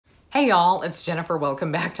Hey y'all, it's Jennifer.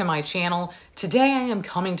 Welcome back to my channel. Today I am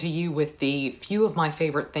coming to you with the few of my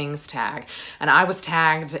favorite things tag. And I was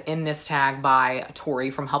tagged in this tag by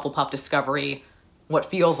Tori from Hufflepuff Discovery what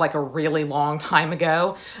feels like a really long time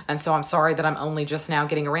ago. And so I'm sorry that I'm only just now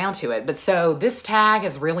getting around to it. But so this tag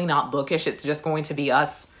is really not bookish. It's just going to be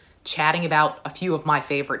us chatting about a few of my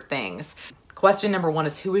favorite things. Question number one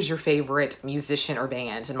is, who is your favorite musician or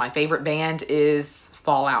band? And my favorite band is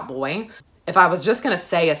Fall Out Boy. If I was just gonna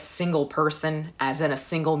say a single person, as in a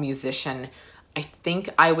single musician, I think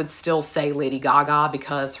I would still say Lady Gaga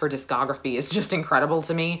because her discography is just incredible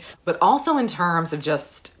to me. But also in terms of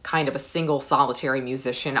just kind of a single solitary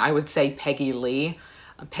musician, I would say Peggy Lee.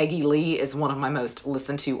 Peggy Lee is one of my most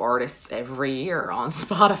listened to artists every year on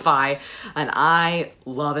Spotify, and I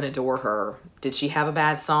love and adore her. Did she have a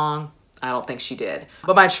bad song? I don't think she did.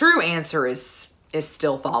 But my true answer is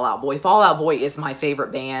still Fall Out Boy. Fall Out Boy is my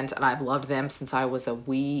favorite band, and I've loved them since I was a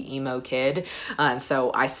wee emo kid. And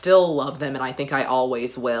so I still love them, and I think I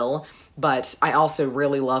always will. But I also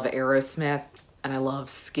really love Aerosmith, and I love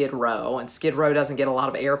Skid Row. And Skid Row doesn't get a lot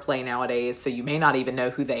of airplay nowadays, so you may not even know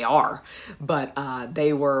who they are. But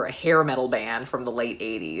they were a hair metal band from the late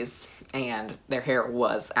 80s, and their hair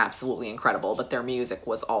was absolutely incredible, but their music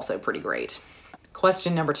was also pretty great.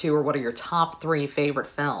 Question number two are, what are your top three favorite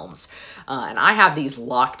films? And I have these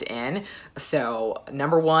locked in. So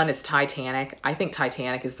number one is Titanic. I think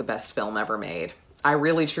Titanic is the best film ever made. I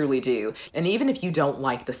really, truly do. And even if you don't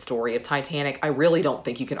like the story of Titanic, I really don't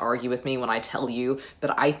think you can argue with me when I tell you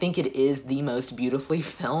that I think it is the most beautifully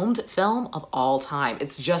filmed film of all time.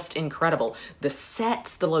 It's just incredible. The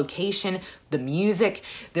sets, the location, the music.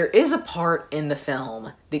 There is a part in the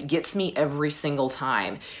film that gets me every single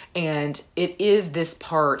time. And it is this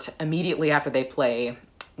part immediately after they play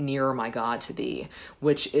Nearer My God to Thee,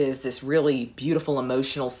 which is this really beautiful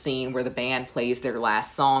emotional scene where the band plays their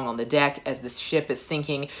last song on the deck as the ship is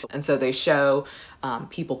sinking. And so they show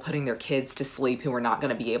people putting their kids to sleep who are not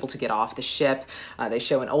going to be able to get off the ship. They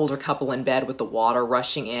show an older couple in bed with the water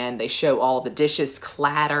rushing in. They show all of the dishes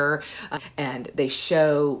clatter, and they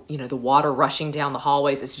show, you know, the water rushing down the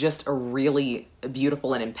hallways. It's just a really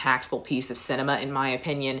beautiful and impactful piece of cinema, in my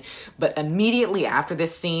opinion. But immediately after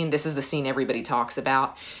this scene, this is the scene everybody talks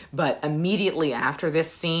about, but immediately after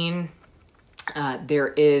this scene, there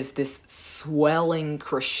is this swelling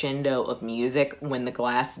crescendo of music when the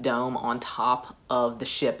glass dome on top of the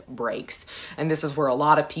ship breaks. And this is where a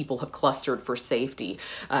lot of people have clustered for safety.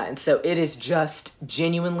 And so it is just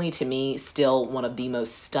genuinely, to me, still one of the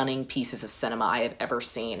most stunning pieces of cinema I have ever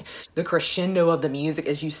seen. The crescendo of the music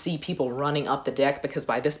as you see people running up the deck, because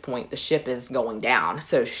by this point the ship is going down.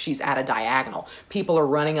 So she's at a diagonal. People are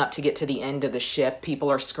running up to get to the end of the ship.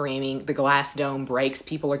 People are screaming. The glass dome breaks.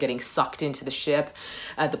 People are getting sucked into the ship.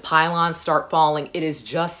 The pylons start falling. It is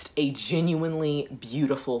just a genuinely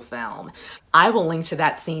beautiful film. I will link to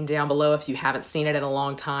that scene down below if you haven't seen it in a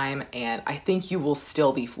long time, and I think you will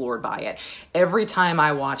still be floored by it. Every time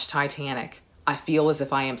I watch Titanic, I feel as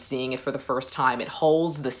if I am seeing it for the first time. It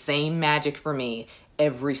holds the same magic for me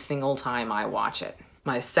every single time I watch it.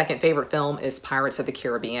 My second favorite film is Pirates of the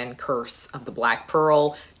Caribbean, Curse of the Black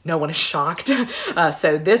Pearl. No one is shocked.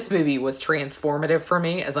 So this movie was transformative for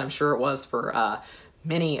me, as I'm sure it was for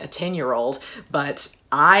many a 10-year-old, but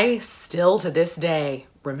I still to this day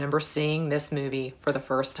remember seeing this movie for the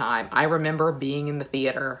first time. I remember being in the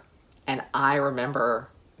theater, and I remember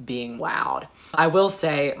being wowed. I will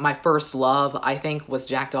say my first love, I think, was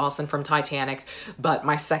Jack Dawson from Titanic, but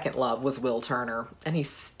my second love was Will Turner, and he's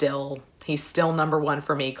still number one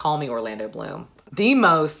for me. Call me Orlando Bloom. The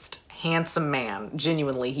most handsome man,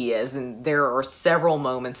 genuinely he is, and there are several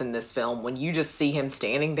moments in this film when you just see him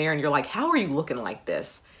standing there and you're like, how are you looking like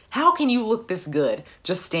this? How can you look this good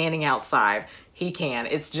just standing outside? He can.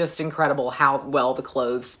 It's just incredible how well the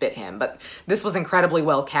clothes fit him. But this was incredibly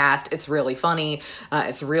well cast. It's really funny.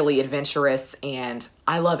 It's really adventurous. And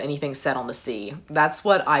I love anything set on the sea. That's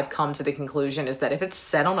what I've come to the conclusion, is that if it's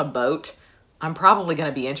set on a boat, I'm probably going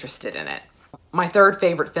to be interested in it. My third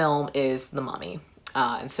favorite film is The Mummy.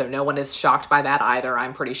 And so no one is shocked by that either,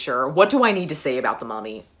 I'm pretty sure. What do I need to say about The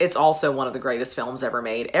Mummy? It's also one of the greatest films ever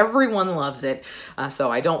made. Everyone loves it, so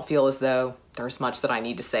I don't feel as though there's much that I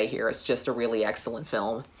need to say here. It's just a really excellent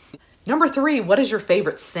film. Number three, what is your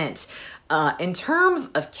favorite scent? In terms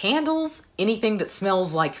of candles, anything that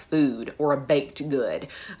smells like food or a baked good.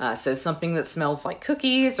 So something that smells like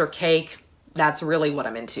cookies or cake, that's really what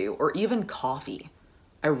I'm into. Or even coffee.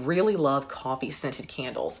 I really love coffee-scented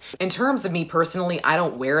candles. In terms of me personally, I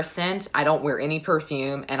don't wear a scent, I don't wear any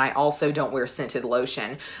perfume, and I also don't wear scented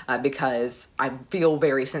lotion because I feel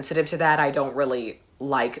very sensitive to that. I don't really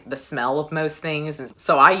like the smell of most things. And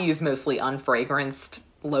so I use mostly unfragranced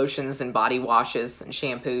lotions and body washes and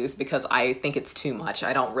shampoos because I think it's too much.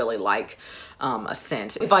 I don't really like a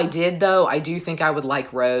scent. If I did though, I do think I would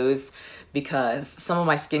like rose because some of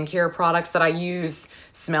my skincare products that I use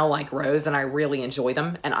smell like rose and I really enjoy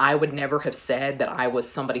them. And I would never have said that I was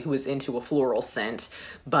somebody who was into a floral scent,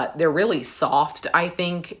 but they're really soft, I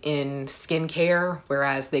think, in skincare,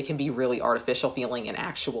 whereas they can be really artificial feeling in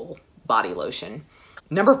actual body lotion.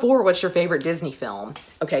 Number 4, what's your favorite Disney film?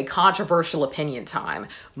 Okay, controversial opinion time.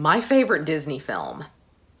 My favorite Disney film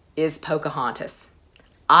is Pocahontas.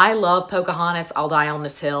 I love Pocahontas, I'll die on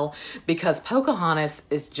this hill, because Pocahontas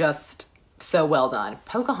is just so well done.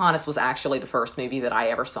 Pocahontas was actually the first movie that I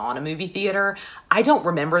ever saw in a movie theater. I don't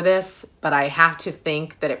remember this, but I have to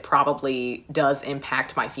think that it probably does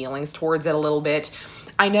impact my feelings towards it a little bit.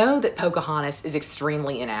 I know that Pocahontas is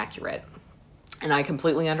extremely inaccurate, and I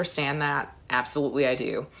completely understand that. Absolutely, I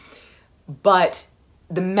do. But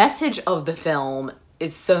the message of the film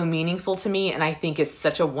is so meaningful to me, and I think is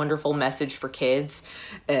such a wonderful message for kids,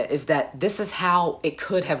 is that this is how it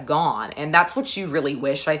could have gone. And that's what you really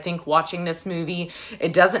wish, I think, watching this movie.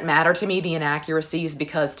 It doesn't matter to me, the inaccuracies,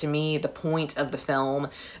 because to me, the point of the film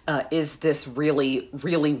is this really,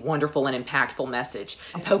 really wonderful and impactful message.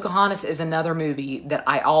 And Pocahontas is another movie that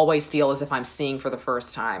I always feel as if I'm seeing for the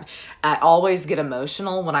first time. I always get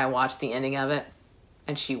emotional when I watch the ending of it,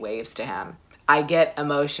 and she waves to him. I get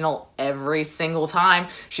emotional every single time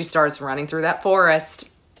she starts running through that forest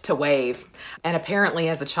to wave. And apparently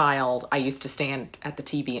as a child, I used to stand at the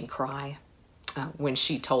TV and cry when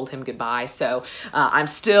she told him goodbye. So I'm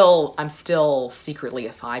still secretly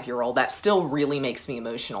a 5-year-old. That still really makes me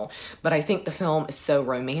emotional. But I think the film is so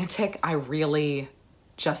romantic. I really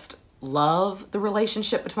just love the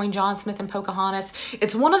relationship between John Smith and Pocahontas.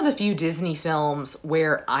 It's one of the few Disney films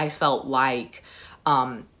where I felt like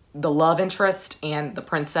the love interest and the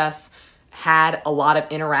princess had a lot of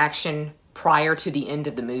interaction prior to the end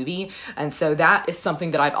of the movie. And so that is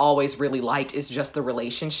something that I've always really liked, is just the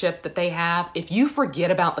relationship that they have. If you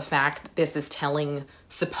forget about the fact that this is telling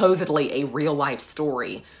supposedly a real life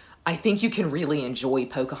story, I think you can really enjoy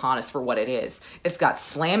Pocahontas for what it is. It's got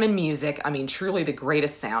slammin' music. I mean, truly the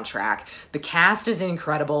greatest soundtrack. The cast is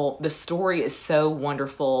incredible. The story is so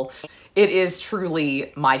wonderful. It is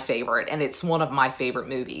truly my favorite, and it's one of my favorite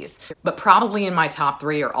movies. But probably in my top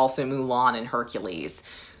 3 are also Mulan and Hercules.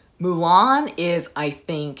 Mulan is, I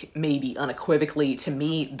think, maybe unequivocally to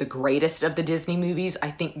me, the greatest of the Disney movies.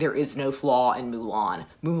 I think there is no flaw in Mulan.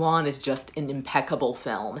 Mulan is just an impeccable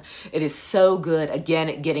film. It is so good, again,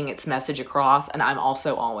 at getting its message across, and I'm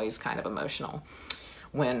also always kind of emotional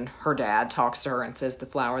when her dad talks to her and says the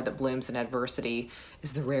flower that blooms in adversity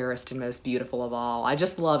is the rarest and most beautiful of all. I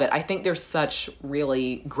just love it. I think there's such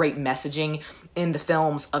really great messaging in the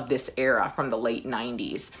films of this era from the late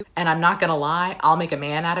 90s. And I'm not gonna lie, I'll Make a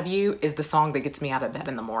Man Out of You is the song that gets me out of bed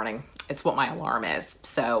in the morning. It's what my alarm is.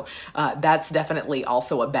 So that's definitely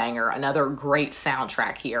also a banger. Another great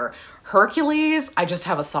soundtrack here. Hercules, I just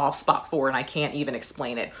have a soft spot for, and I can't even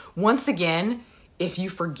explain it. Once again, if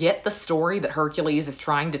you forget the story that Hercules is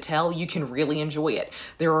trying to tell, you can really enjoy it.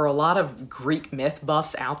 There are a lot of Greek myth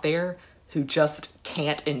buffs out there who just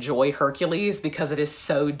can't enjoy Hercules because it is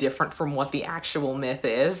so different from what the actual myth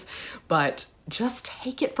is. But just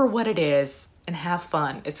take it for what it is and have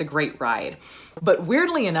fun. It's a great ride. But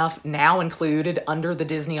weirdly enough, now included under the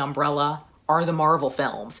Disney umbrella are the Marvel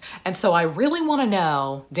films. And so I really want to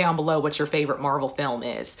know down below what your favorite Marvel film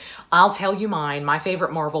is. I'll tell you mine. My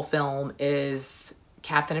favorite Marvel film is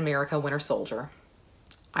Captain America: Winter Soldier.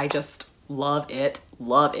 I just love it,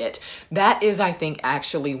 love it. That is, I think,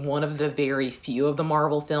 actually one of the very few of the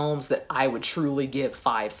Marvel films that I would truly give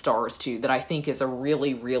 5 stars to, that I think is a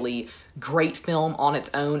really, really great film on its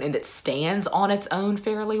own and that stands on its own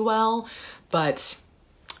fairly well. But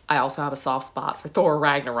I also have a soft spot for Thor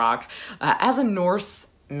Ragnarok. As a Norse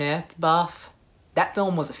myth buff, that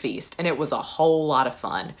film was a feast and it was a whole lot of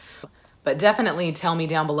fun. But definitely tell me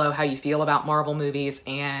down below how you feel about Marvel movies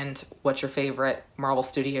and what your favorite Marvel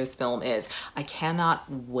Studios film is. I cannot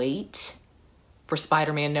wait for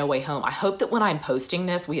Spider-Man No Way Home. I hope that when I'm posting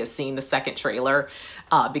this, we have seen the second trailer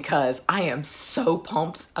because I am so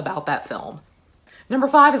pumped about that film. Number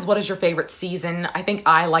 5 is what is your favorite season? I think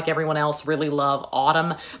I, like everyone else, really love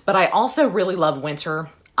autumn, but I also really love winter.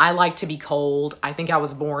 I like to be cold. I think I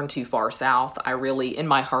was born too far south. I really, in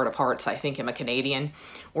my heart of hearts, I think I'm a Canadian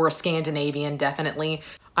or a Scandinavian, definitely.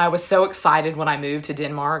 I was so excited when I moved to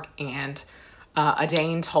Denmark, and a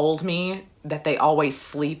Dane told me that they always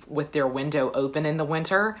sleep with their window open in the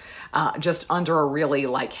winter, just under a really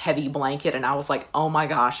like heavy blanket. And I was like, oh my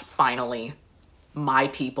gosh, finally, my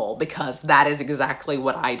people, because that is exactly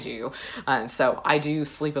what I do. And so I do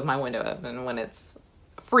sleep with my window open when it's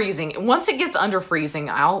freezing. Once it gets under freezing,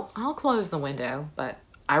 I'll close the window, but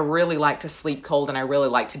I really like to sleep cold and I really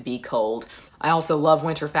like to be cold. I also love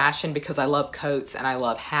winter fashion because I love coats and I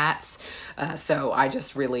love hats. So I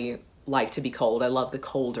just really like to be cold. I love the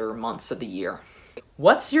colder months of the year.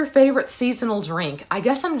 What's your favorite seasonal drink? I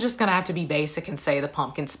guess I'm just gonna have to be basic and say the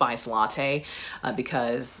pumpkin spice latte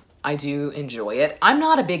because I do enjoy it. I'm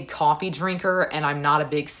not a big coffee drinker and I'm not a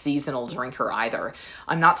big seasonal drinker either.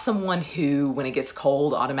 I'm not someone who, when it gets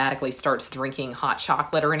cold, automatically starts drinking hot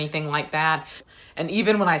chocolate or anything like that. And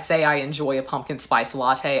even when I say I enjoy a pumpkin spice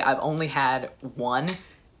latte, I've only had one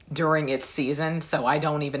during its season, so I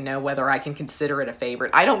don't even know whether I can consider it a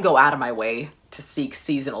favorite. I don't go out of my way to seek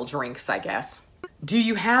seasonal drinks, I guess. Do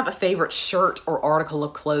you have a favorite shirt or article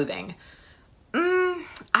of clothing?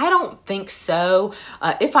 I don't think so.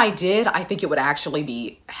 If I did, I think it would actually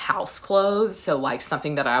be house clothes. So like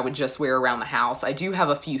something that I would just wear around the house. I do have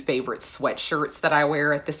a few favorite sweatshirts that I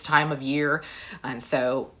wear at this time of year. And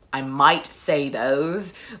so I might say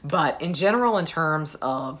those, but in general, in terms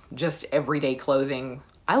of just everyday clothing,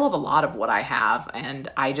 I love a lot of what I have. And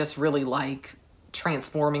I just really like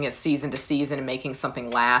transforming it season to season and making something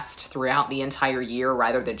last throughout the entire year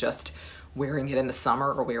rather than just wearing it in the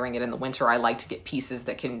summer or wearing it in the winter. I like to get pieces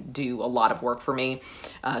that can do a lot of work for me.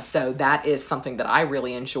 So that is something that I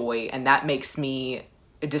really enjoy, and that makes me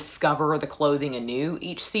discover the clothing anew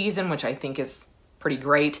each season, which I think is pretty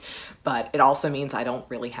great, but it also means I don't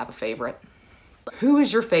really have a favorite. Who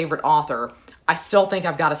is your favorite author? I still think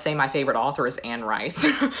I've got to say my favorite author is Anne Rice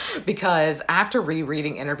because after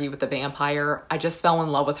rereading Interview with the Vampire, I just fell in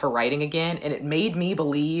love with her writing again, and it made me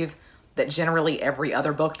believe that generally every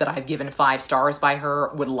other book that I've given 5 stars by her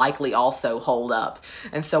would likely also hold up.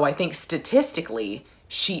 And so I think statistically,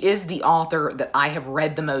 she is the author that I have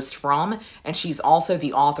read the most from, and she's also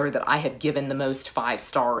the author that I have given the most 5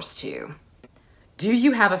 stars to. Do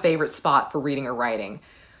you have a favorite spot for reading or writing?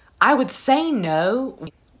 I would say no.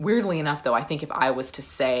 Weirdly enough, though, I think if I was to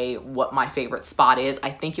say what my favorite spot is, I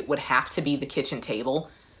think it would have to be the kitchen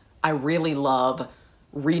table. I really love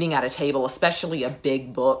reading at a table, especially a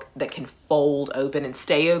big book that can fold open and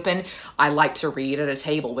stay open. I like to read at a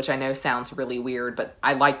table, which I know sounds really weird, but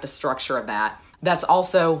I like the structure of that. That's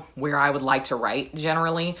also where I would like to write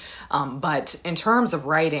generally. But in terms of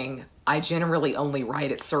writing, I generally only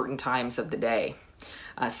write at certain times of the day.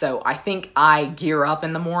 So I think I gear up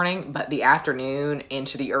in the morning, but the afternoon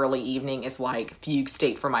into the early evening is like fugue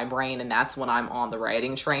state for my brain, and that's when I'm on the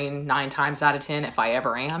writing train 9 times out of 10 if I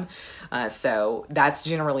ever am. So that's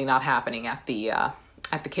generally not happening at the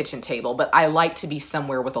kitchen table, but I like to be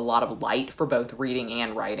somewhere with a lot of light for both reading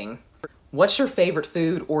and writing. What's your favorite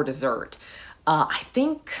food or dessert? I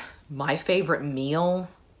think my favorite meal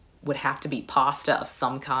would have to be pasta of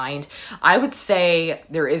some kind. I would say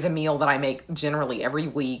there is a meal that I make generally every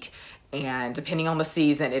week, and depending on the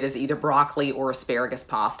season, it is either broccoli or asparagus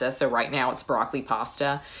pasta. So right now it's broccoli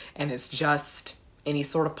pasta, and it's just any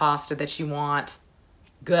sort of pasta that you want.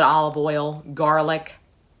 Good olive oil, garlic,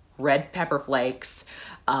 red pepper flakes,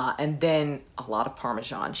 and then a lot of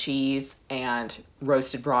Parmesan cheese and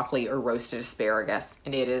roasted broccoli or roasted asparagus,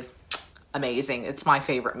 and it is amazing. It's my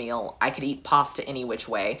favorite meal. I could eat pasta any which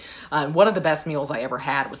way. One of the best meals I ever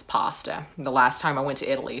had was pasta. The last time I went to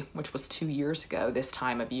Italy, which was 2 years ago, this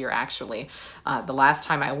time of year actually, the last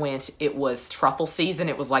time I went, it was truffle season.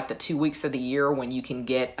 It was like the 2 weeks of the year when you can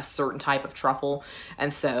get a certain type of truffle.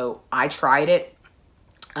 And so I tried it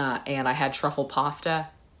and I had truffle pasta.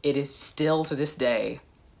 It is still to this day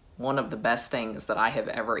one of the best things that I have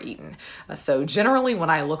ever eaten. So generally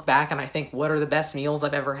when I look back and I think what are the best meals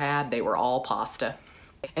I've ever had, they were all pasta.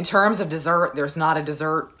 In terms of dessert, there's not a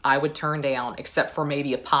dessert I would turn down except for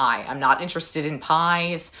maybe a pie. I'm not interested in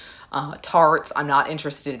pies, tarts. I'm not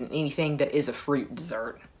interested in anything that is a fruit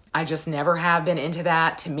dessert. I just never have been into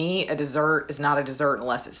that. To me, a dessert is not a dessert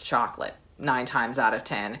unless it's chocolate, 9 times out of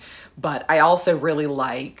 10. But I also really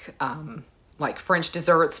like French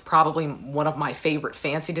desserts. Probably one of my favorite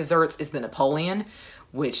fancy desserts is the Napoleon,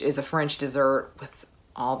 which is a French dessert with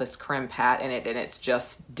all this creme pat in it, and it's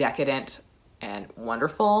just decadent and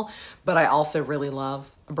wonderful. But I also really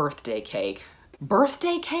love a birthday cake.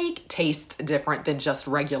 Birthday cake tastes different than just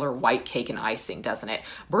regular white cake and icing, doesn't it?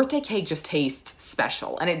 Birthday cake just tastes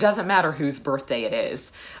special, and it doesn't matter whose birthday it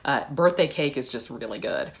is. Birthday cake is just really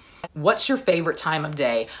good. What's your favorite time of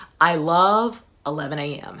day? I love 11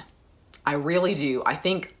 a.m. I really do. I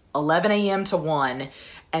think 11 a.m. to 1,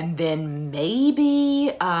 and then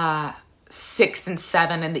maybe 6 and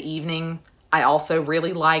 7 in the evening. I also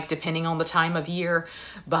really like, depending on the time of year,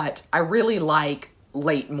 but I really like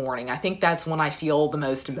late morning. I think that's when I feel the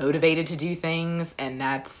most motivated to do things, and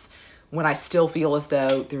that's when I still feel as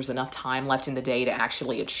though there's enough time left in the day to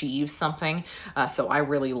actually achieve something. So I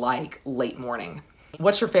really like late morning.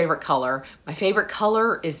 What's your favorite color? My favorite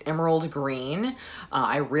color is emerald green.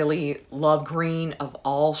 I really love green of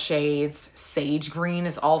all shades. Sage green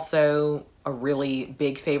is also a really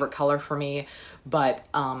big favorite color for me. But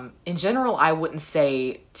in general, I wouldn't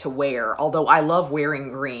say to wear, although I love wearing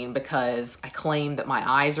green because I claim that my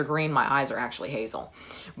eyes are green. My eyes are actually hazel,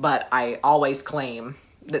 but I always claim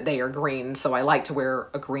that they are green, so I like to wear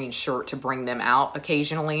a green shirt to bring them out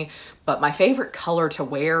occasionally. But my favorite color to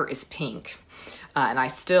wear is pink. And I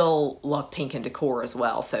still love pink in decor as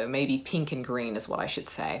well, so maybe pink and green is what I should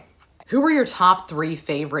say. Who are your top 3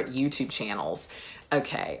 favorite YouTube channels?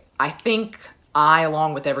 Okay, I think I,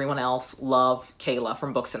 along with everyone else, love Kayla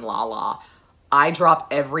from Books and La La. I drop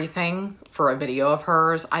everything for a video of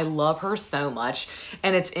hers. I love her so much.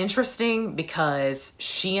 And it's interesting because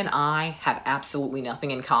she and I have absolutely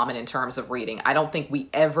nothing in common in terms of reading. I don't think we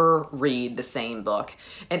ever read the same book.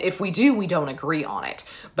 And if we do, we don't agree on it.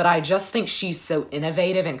 But I just think she's so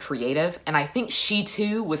innovative and creative. And I think she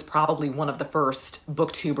too was probably one of the first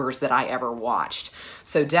booktubers that I ever watched.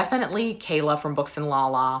 So definitely Kayla from Books and La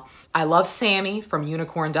La. I love Sammy from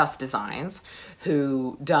Unicorn Dust Designs,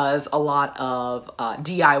 who does a lot of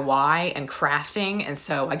DIY and crafting, and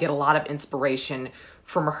so I get a lot of inspiration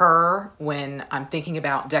from her when I'm thinking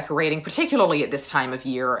about decorating, particularly at this time of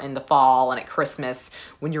year in the fall and at Christmas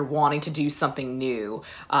when you're wanting to do something new.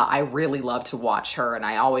 I really love to watch her, and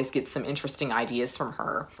I always get some interesting ideas from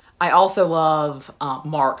her. I also love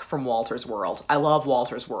Mark from Walter's World. I love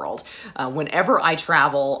Walter's World. Whenever I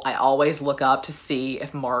travel, I always look up to see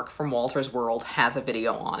if Mark from Walter's World has a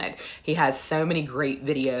video on it. He has so many great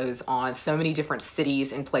videos on so many different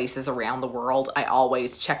cities and places around the world. I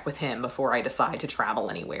always check with him before I decide to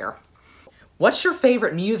travel anywhere. What's your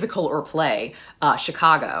favorite musical or play?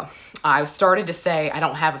 Chicago. I started to say I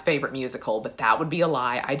don't have a favorite musical, but that would be a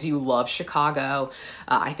lie. I do love Chicago.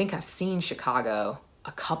 I think I've seen Chicago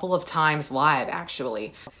a couple of times live,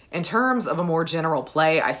 actually. In terms of a more general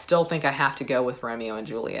play, I still think I have to go with Romeo and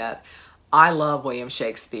Juliet. I love William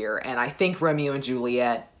Shakespeare, and I think Romeo and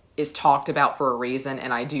Juliet is talked about for a reason,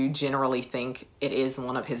 and I do generally think it is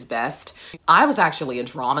one of his best. I was actually a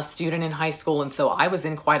drama student in high school, and so I was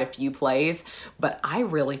in quite a few plays, but I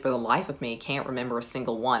really, for the life of me, can't remember a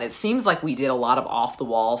single one. It seems like we did a lot of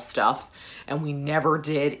off-the-wall stuff, and we never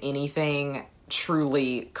did anything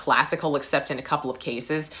truly classical except in a couple of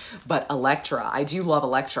cases. But Electra, I do love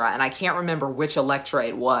Electra, and I can't remember which Electra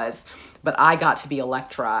it was, but I got to be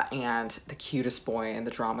Electra, and the cutest boy in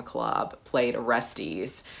the drama club played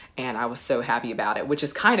Orestes, and I was so happy about it, which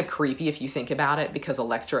is kind of creepy if you think about it, because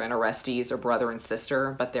Electra and Orestes are brother and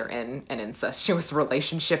sister, but they're in an incestuous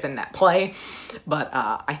relationship in that play. But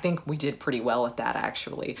I think we did pretty well at that,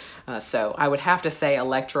 actually. So I would have to say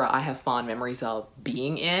Electra I have fond memories of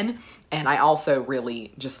being in, and I also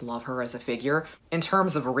really just love her as a figure. In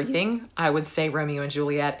terms of reading, I would say Romeo and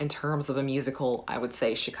Juliet. In terms of a musical, I would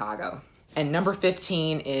say Chicago. And number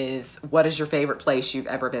 15 is, what is your favorite place you've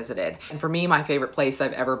ever visited? And for me, my favorite place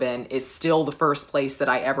I've ever been is still the first place that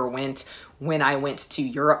I ever went when I went to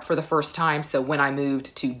Europe for the first time. So when I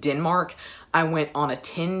moved to Denmark, I went on a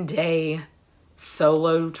 10-day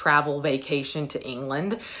solo travel vacation to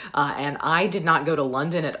England, and I did not go to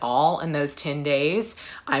London at all in those 10 days.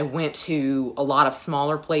 I went to a lot of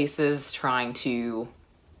smaller places trying to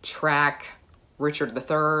track Richard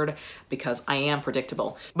III, because I am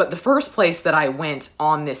predictable. But the first place that I went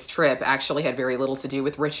on this trip actually had very little to do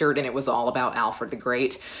with Richard, and it was all about Alfred the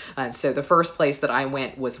Great. And so the first place that I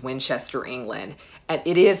went was Winchester, England. And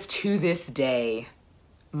it is, to this day,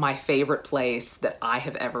 my favorite place that I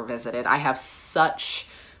have ever visited. I have such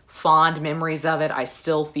fond memories of it. I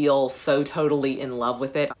still feel so totally in love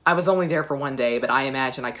with it. I was only there for one day, but I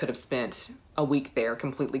imagine I could have spent a week there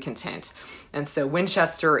completely content. And so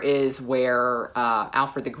Winchester is where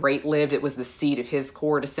Alfred the Great lived. It was the seat of his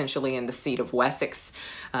court, essentially, and the seat of Wessex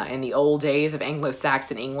in the old days of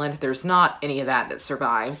Anglo-Saxon England. There's not any of that that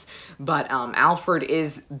survives, but Alfred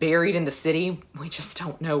is buried in the city. We just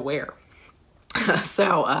don't know where.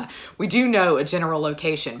 So we do know a general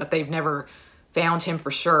location, but they've never found him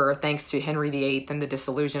for sure, thanks to Henry VIII and the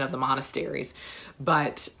dissolution of the monasteries.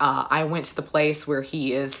 But I went to the place where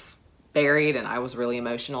he is buried, and I was really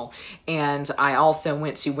emotional. And I also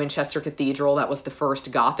went to Winchester Cathedral. That was the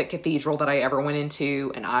first Gothic cathedral that I ever went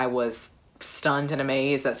into, and I was stunned and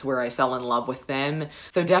amazed. That's where I fell in love with them.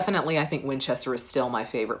 So definitely I think Winchester is still my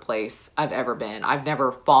favorite place I've ever been. I've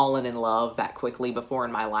never fallen in love that quickly before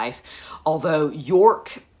in my life, although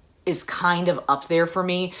York is kind of up there for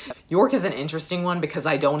me. York is an interesting one because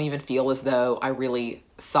I don't even feel as though I really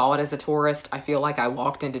saw it as a tourist. I feel like I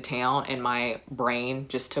walked into town and my brain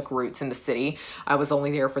just took roots in the city. I was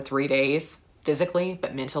only there for 3 days. Physically,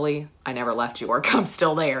 but mentally, I never left York. I'm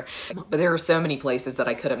still there. But there are so many places that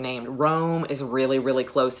I could have named. Rome is really, really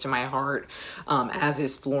close to my heart, as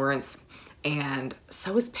is Florence. And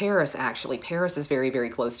so is Paris, actually. Paris is very,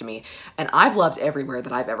 very close to me. And I've loved everywhere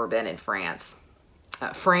that I've ever been in France.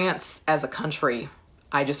 France as a country,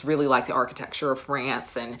 I just really like the architecture of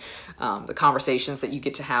France and the conversations that you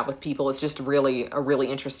get to have with people. It's just really a really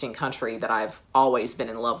interesting country that I've always been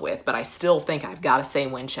in love with. But I still think I've got to say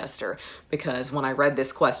Winchester because when I read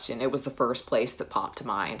this question, it was the first place that popped to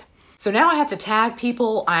mind. So now I have to tag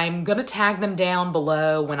people. I'm going to tag them down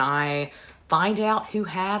below when I find out who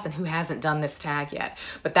has and who hasn't done this tag yet.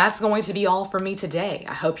 But that's going to be all for me today.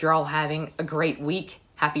 I hope you're all having a great week.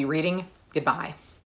 Happy reading. Goodbye.